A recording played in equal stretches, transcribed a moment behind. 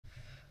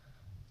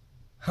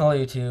Hello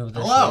YouTube,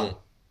 Hello!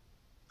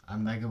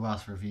 I'm Mega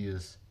Boss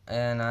Reviews.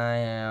 and I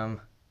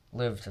am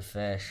Live to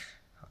Fish,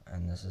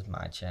 and this is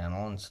my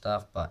channel and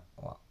stuff, but,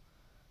 well,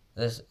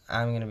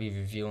 I'm going to be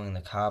reviewing the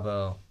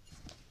Cabo,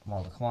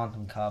 the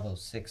Quantum Cabo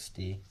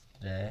 60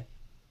 today.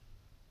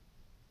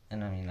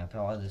 And I mean, I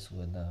bought this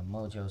with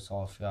Mojo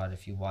Sulfide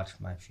if you watched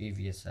my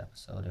previous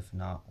episode. If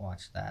not,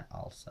 watch that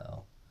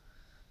also.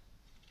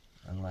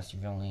 Unless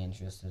you're only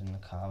interested in the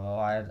Cabo,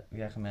 I'd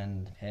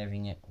recommend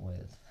pairing it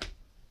with,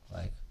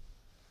 like,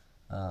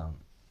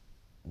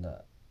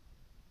 the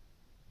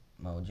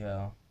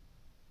Mojo,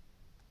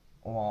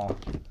 or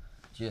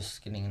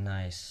just getting a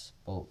nice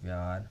boat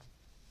yard.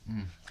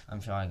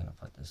 I'm probably gonna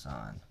put this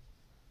on.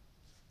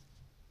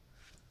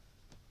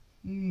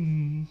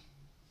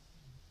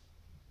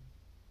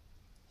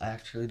 I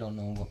actually don't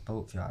know what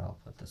boat yard I'll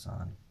put this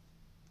on.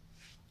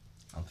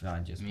 I'll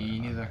probably just put it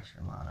on my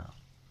Shimano.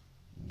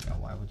 Yeah,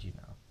 why would you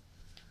know?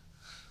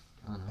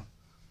 I don't know.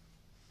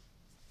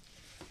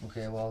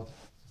 Okay, well,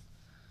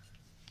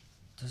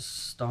 to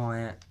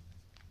start,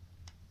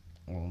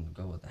 we'll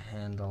go with the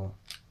handle.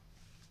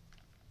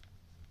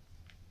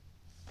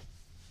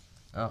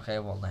 Okay,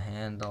 well, the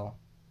handle,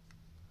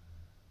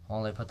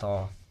 well, they put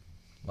the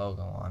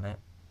logo on it.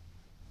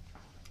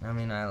 I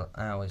mean, I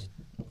always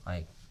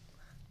like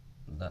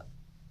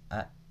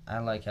I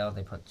like how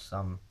they put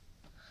some,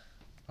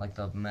 like,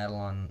 the metal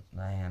on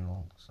the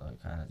handle, so I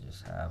kind of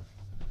just have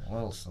a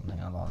little something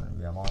other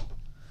than rubber.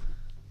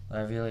 But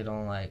I really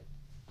don't like,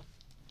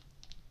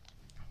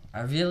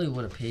 I really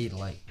would have paid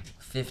like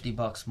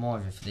 $50 more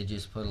if they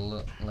just put a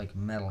little, like,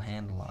 metal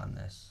handle on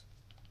this.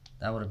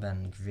 That would have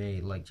been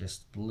great, like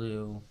just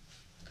blue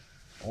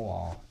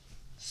or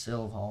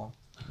silver.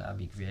 That'd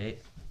be great.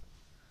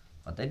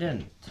 But they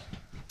didn't.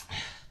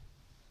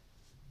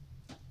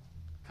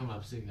 Coming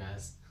up soon,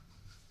 guys.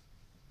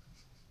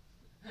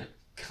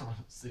 Coming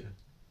up soon.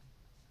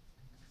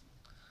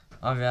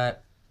 Alright.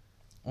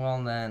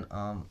 Well then,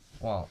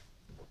 well,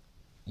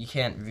 you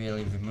can't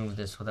really remove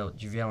this without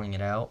drilling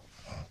it out.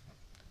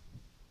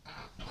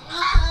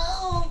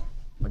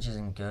 Which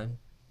isn't good.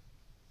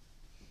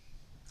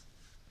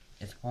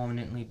 It's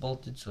permanently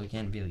bolted, so you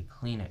can't really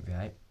clean it,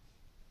 right?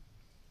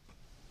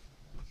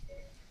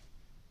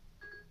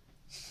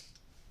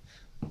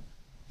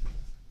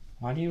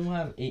 Why do you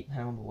have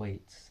 8-pound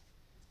weights?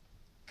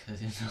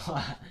 Cause you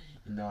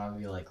know I'll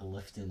be like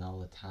lifting all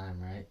the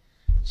time, right?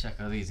 Check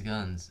out these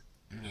guns.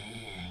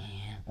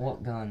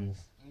 What guns?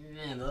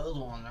 Yeah, those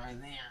ones right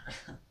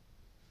there.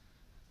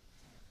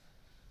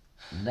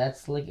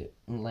 That's like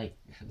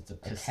It's a a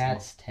pistol.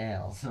 cat's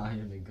tail. It's not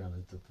even a gun,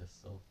 it's a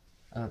pistol.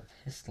 A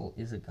pistol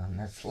is a gun.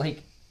 That's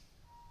like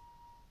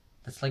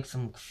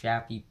some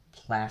crappy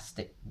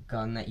plastic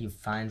gun that you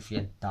find for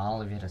your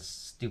dollar at a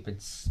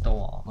stupid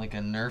store. Like a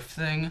Nerf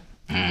thing?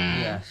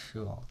 Yeah,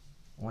 sure.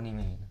 What do you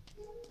mean?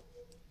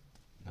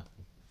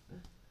 Nothing.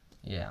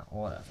 Yeah,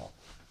 whatever.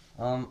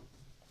 Well,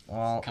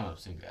 Come up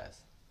soon, guys.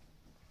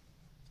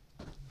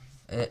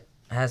 it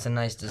has a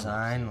nice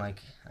design.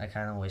 Like, I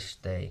kind of wish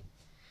they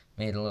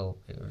made a little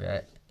bit of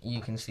it. You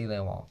can see they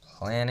were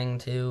planning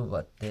to,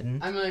 but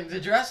didn't. I mean, like, the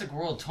Jurassic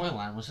World toy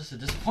line was just a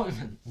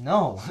disappointment.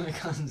 No. When it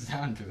comes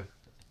down to it.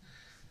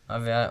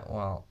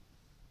 Well,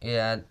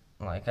 yeah,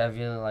 like, I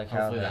really like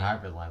Hopefully how the they...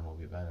 hybrid line will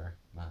be better.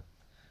 But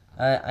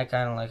I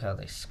kind of like how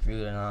they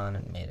screwed it on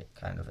and made it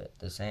kind of at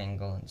this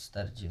angle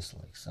instead of just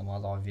like some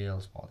other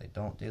reels. While they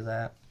don't do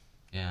that.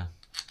 yeah.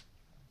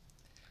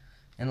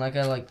 And like,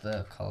 I like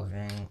the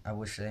coloring. I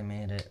wish they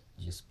made it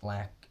just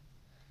black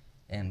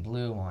and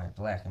blue. Why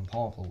black and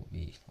purple would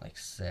be like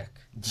sick.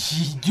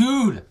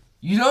 Dude,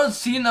 you don't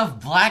see enough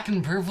black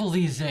and purple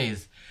these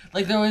days.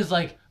 Like, they're always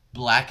like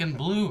black and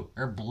blue,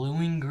 or blue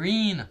and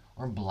green,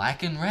 or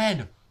black and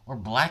red, or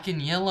black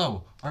and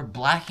yellow, or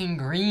black and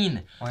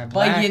green. Or But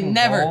black you and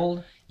never,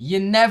 gold. you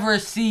never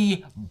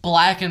see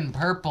black and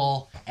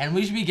purple. And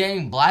we should be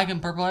getting black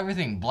and purple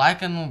everything.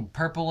 Black and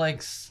purple,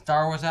 like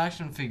Star Wars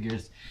action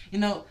figures. You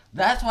know,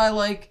 that's why,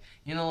 like,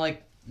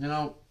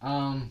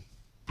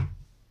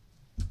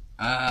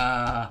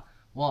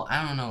 well,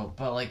 I don't know,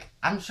 but, like,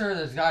 I'm sure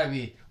there's gotta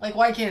be, like,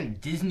 why can't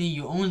Disney,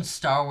 you own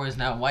Star Wars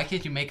now, why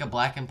can't you make a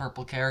black and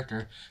purple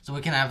character so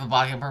we can have a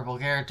black and purple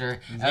character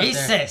out there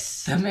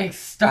Racist. to make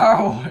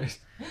Star Wars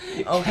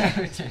Okay.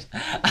 characters?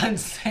 I'm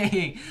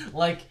saying,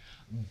 like,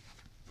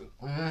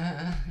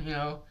 you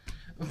know,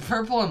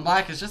 purple and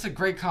black is just a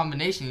great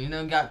combination. You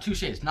know, you got two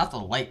shades. Not the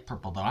light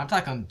purple, though. I'm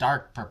talking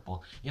dark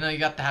purple. You know, you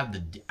got to have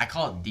I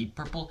call it deep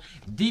purple.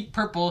 Deep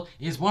purple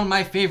is one of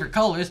my favorite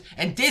colors,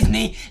 and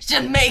Disney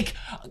should make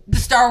the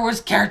Star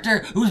Wars character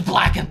who's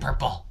black and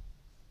purple.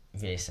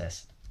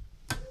 Racist.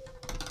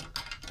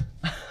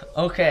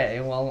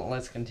 Okay, well,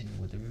 let's continue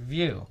with the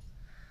review.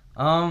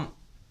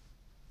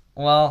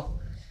 Well,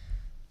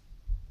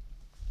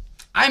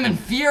 I'm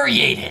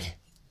infuriated.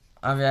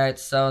 alright,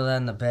 so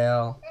then the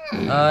bail.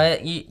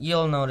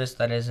 You'll notice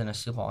that isn't a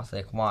super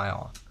thick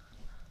wire.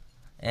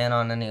 And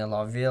on any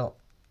other reel,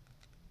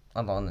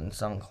 other than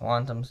some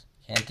quantums,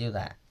 can't do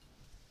that.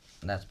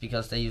 That's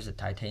because they use a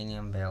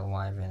titanium bale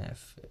wyvern.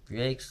 If it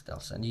breaks, they'll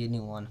send you a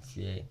new one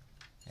free.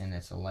 And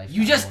it's a life.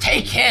 You just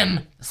take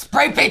him,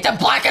 spray paint him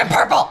black and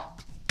purple!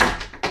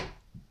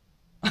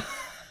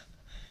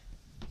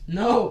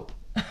 No!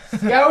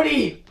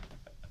 Scouty!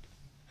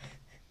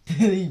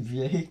 Did he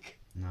break?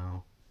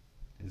 No.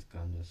 His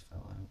gun just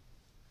fell out.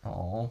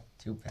 Oh,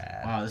 too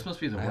bad. Wow, this must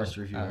be the worst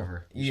review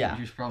ever. Yeah.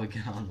 You should probably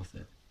get on with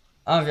it.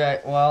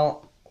 Okay,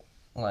 well,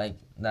 like,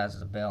 that's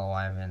the bale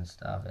wyvern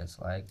stuff. It's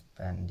like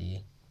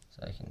bendy,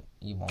 so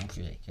you won't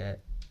break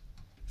it.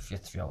 If you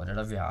throw it at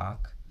a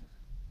rock,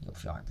 you'll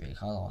probably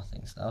break a lot of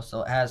things stuff.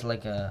 So it has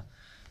like a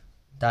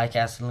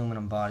die-cast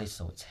aluminum body,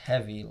 so it's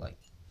heavy, like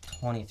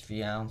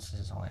 23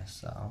 ounces or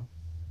so.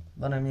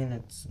 But I mean,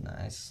 it's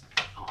nice.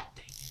 Oh,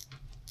 dang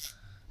it.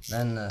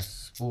 Then the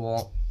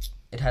spool,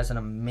 it has an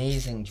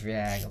amazing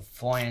drag of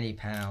 40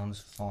 pounds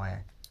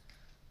for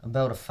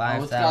about a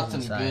 5,000 it's got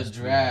some size good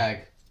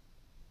drag.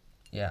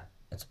 Yeah,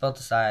 it's about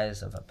the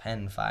size of a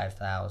Pen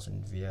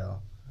 5000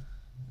 reel.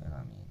 You know what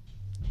I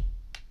mean?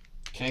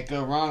 Can't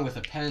go wrong with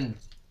a Pen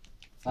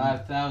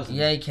 5000.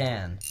 Yeah, you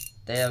can.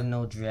 They have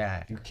no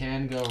drag. You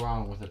can go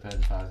wrong with a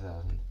Pen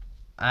 5000.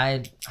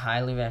 I'd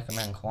highly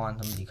recommend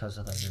Quantum because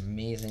of the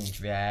amazing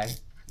drag.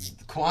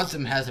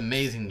 Quantum has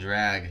amazing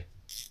drag.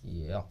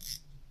 Yeah.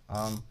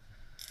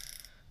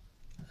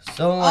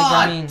 So like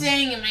I mean,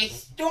 dang it, my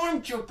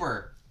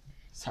stormtrooper!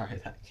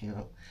 Sorry, that came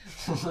out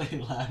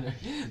way louder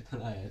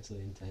than I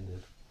actually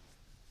intended.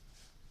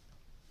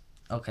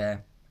 okay.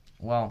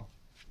 Well,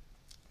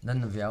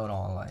 then the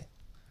Vyodal light.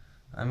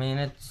 I mean,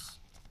 it's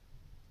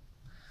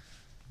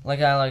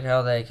like I like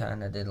how they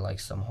kind of did like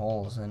some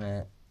holes in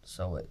it,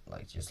 so it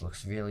like just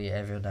looks really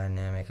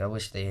aerodynamic. I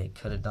wish they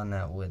could have done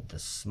that with the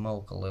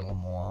smoke a little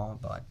more,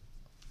 but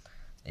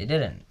they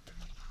didn't.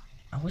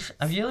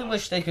 I really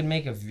wish they could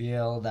make a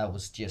veil that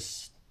was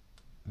just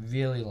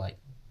really like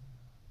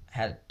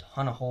had a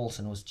ton of holes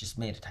and was just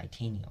made of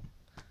titanium.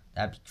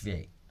 That'd be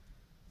great.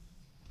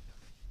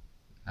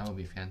 That would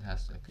be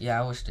fantastic.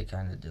 Yeah, I wish they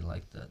kind of did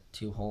like the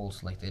 2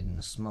 holes like they did in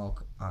the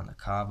smoke on the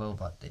cabo,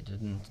 but they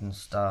didn't and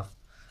stuff.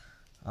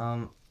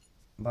 But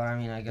I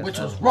mean, I guess Which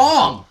that was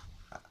wrong!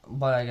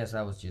 But I guess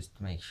that was just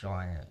to make sure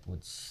it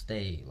would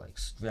stay like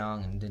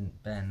strong and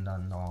didn't bend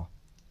under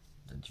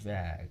the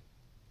drag.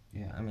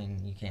 Yeah. I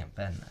mean, you can't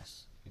bend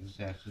this.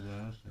 Exactly what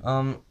I was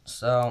saying.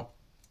 So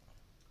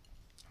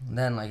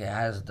then like it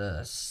has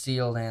the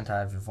sealed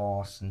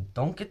anti-reverse, and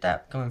don't get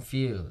that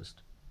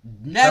confused.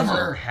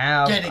 Never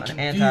have get it an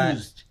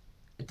confused.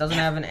 It doesn't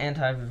have an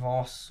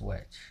anti-reverse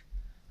switch.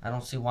 I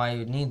don't see why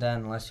you'd need that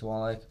unless you are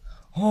like,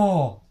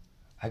 oh,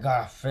 I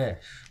got a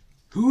fish.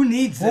 Who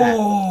needs that?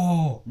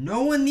 Oh,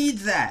 No one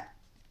needs that.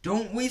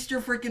 Don't waste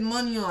your freaking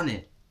money on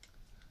it.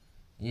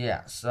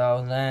 yeah.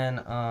 So then,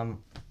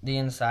 the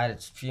inside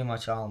it's pretty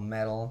much all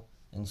metal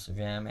and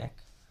ceramic,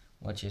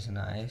 which is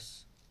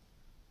nice.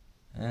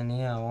 And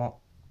yeah,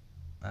 well,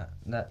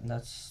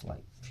 that's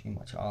like pretty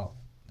much all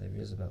there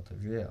is about the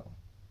reel.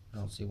 I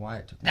don't see why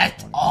it took.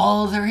 That's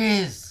all there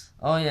is.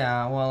 Oh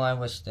yeah, well I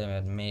wish they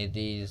had made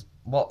these.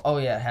 Well, oh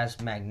yeah, it has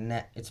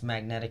it's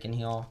magnetic in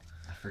here.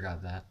 I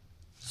forgot that.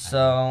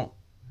 So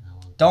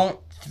don't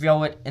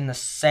throw it in the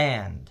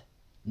sand.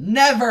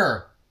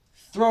 Never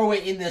throw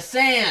it in the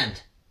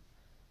sand.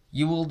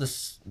 You'll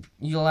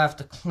have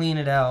to clean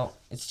it out.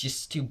 It's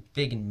just too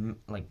big and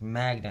like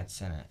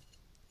magnets in it.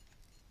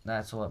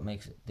 That's what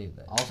makes it do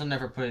that. Also,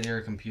 never put it near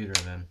a computer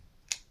then.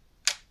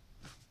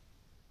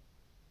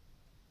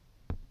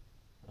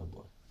 Oh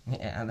boy.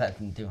 Yeah, that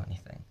didn't do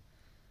anything.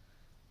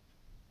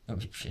 It would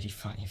be pretty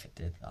funny if it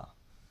did though.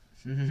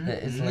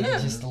 It's like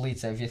it just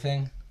deletes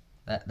everything.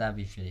 That'd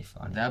be pretty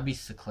funny. That'd be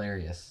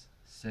hilarious.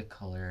 Sick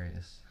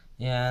hilarious.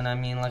 Yeah, and I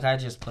mean, like I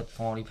just put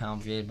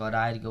 40-pound jade, but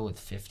I'd go with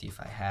 50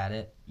 if I had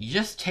it. You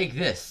just take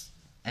this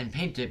and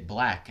paint it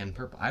black and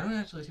purple. I don't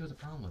actually see what the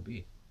problem would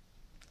be.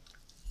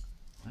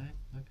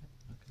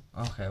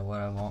 Okay,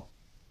 whatever.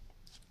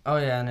 Oh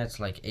yeah, and it's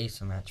like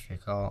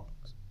asymmetrical.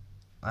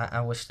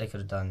 I wish they could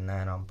have done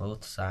that on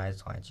both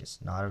sides, why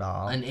just not at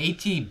all. An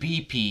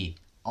ATBP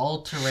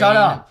all-terrain Shut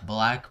up.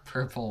 black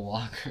purple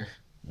walker.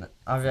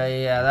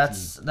 Okay, yeah,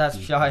 that's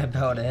probably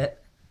about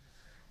it.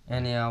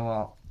 And yeah,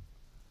 well,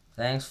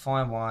 thanks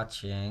for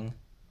watching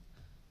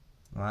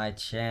my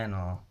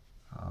channel.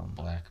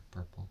 Black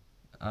purple.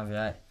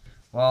 Okay,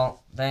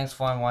 well, thanks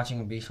for watching,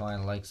 and be sure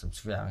to like,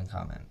 subscribe, and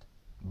comment.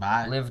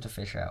 Bye. Live to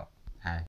fish out. Hi.